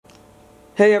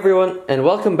Hey everyone, and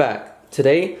welcome back.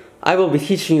 Today, I will be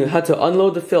teaching you how to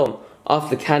unload the film off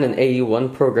the Canon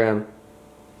AE-1 program.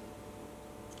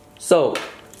 So,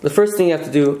 the first thing you have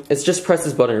to do is just press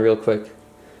this button real quick.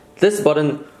 This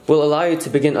button will allow you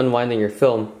to begin unwinding your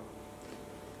film.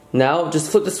 Now,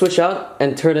 just flip the switch out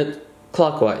and turn it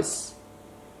clockwise.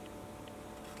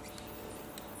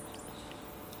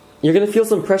 You're going to feel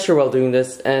some pressure while doing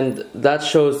this, and that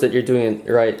shows that you're doing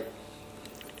it right.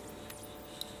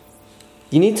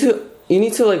 You need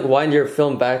to like wind your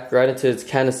film back right into its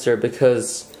canister,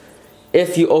 because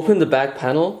if you open the back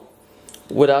panel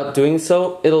without doing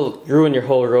so, it'll ruin your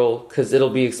whole roll because it'll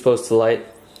be exposed to light.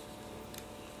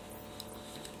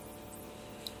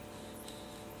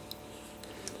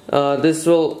 This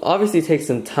will obviously take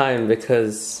some time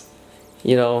because,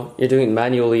 you know, you're doing it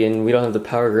manually and we don't have the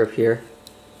power grip here.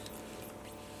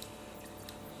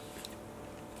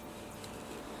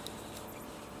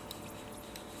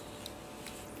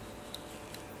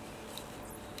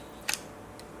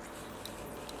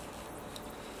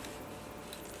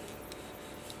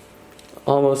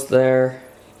 Almost there.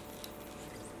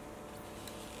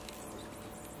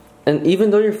 And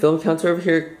even though your film counter over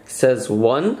here says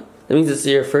 1, that means it's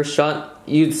your first shot,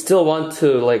 you'd still want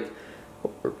to like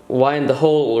wind the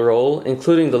whole roll,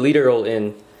 including the leader roll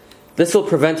in. This will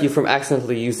prevent you from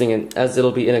accidentally using it, as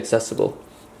it'll be inaccessible.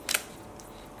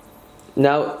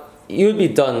 Now, you would be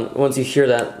done once you hear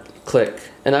that click,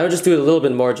 and I would just do it a little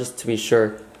bit more just to be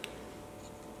sure.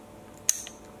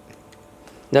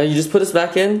 Now you just put this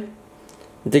back in,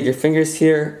 dig your fingers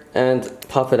here, and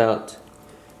pop it out.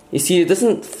 You see, it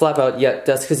doesn't flap out yet.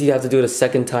 That's because you have to do it a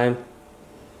second time.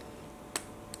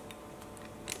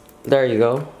 There you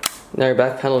go. Now your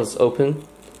back panel is open.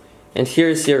 And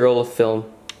here's your roll of film.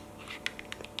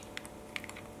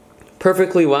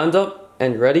 Perfectly wound up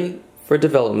and ready for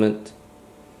development.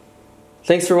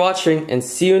 Thanks for watching, and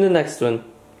see you in the next one.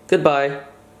 Goodbye.